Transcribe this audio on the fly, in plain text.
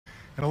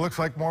And it looks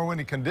like more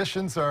windy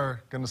conditions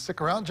are going to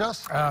stick around,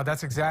 Jess?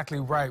 That's exactly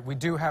right. We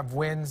do have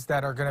winds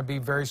that are going to be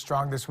very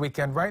strong this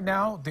weekend. Right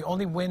now, the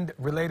only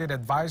wind-related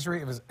advisory,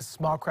 it was a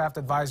small craft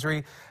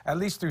advisory, at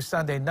least through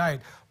Sunday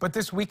night. But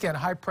this weekend,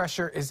 high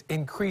pressure is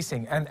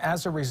increasing. And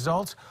as a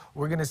result,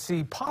 we're going to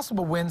see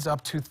possible winds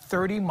up to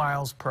 30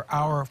 miles per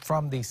hour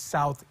from the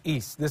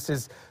southeast. This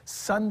is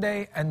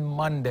Sunday and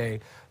Monday,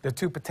 the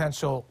two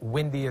potential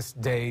windiest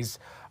days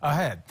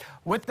ahead.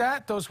 With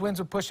that, those winds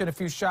will push in a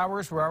few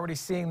showers. We're already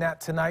seeing that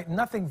tonight.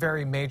 Nothing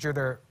very major.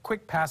 They're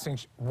quick passing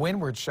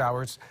windward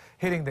showers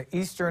hitting the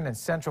eastern and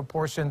central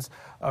portions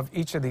of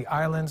each of the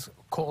islands.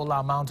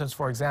 Ko'olau Mountains,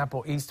 for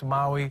example, East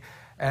Maui,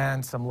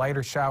 and some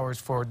lighter showers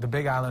for the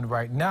Big Island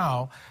right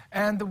now.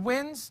 And the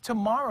winds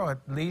tomorrow, at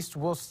least,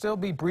 will still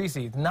be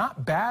breezy.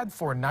 Not bad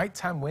for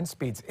nighttime wind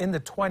speeds in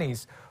the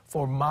 20s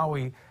for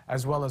Maui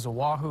as well as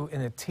Oahu,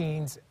 in the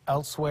teens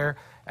elsewhere.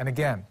 And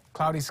again,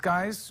 cloudy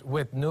skies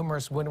with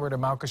numerous windward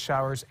and Mauka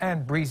showers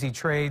and breezy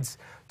trades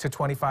to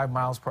 25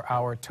 miles per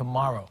hour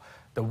tomorrow.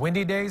 The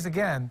windy days,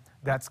 again,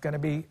 that's going to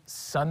be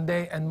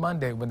Sunday and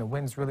Monday when the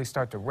winds really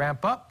start to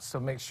ramp up. So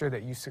make sure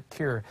that you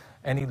secure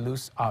any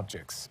loose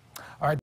objects. All right.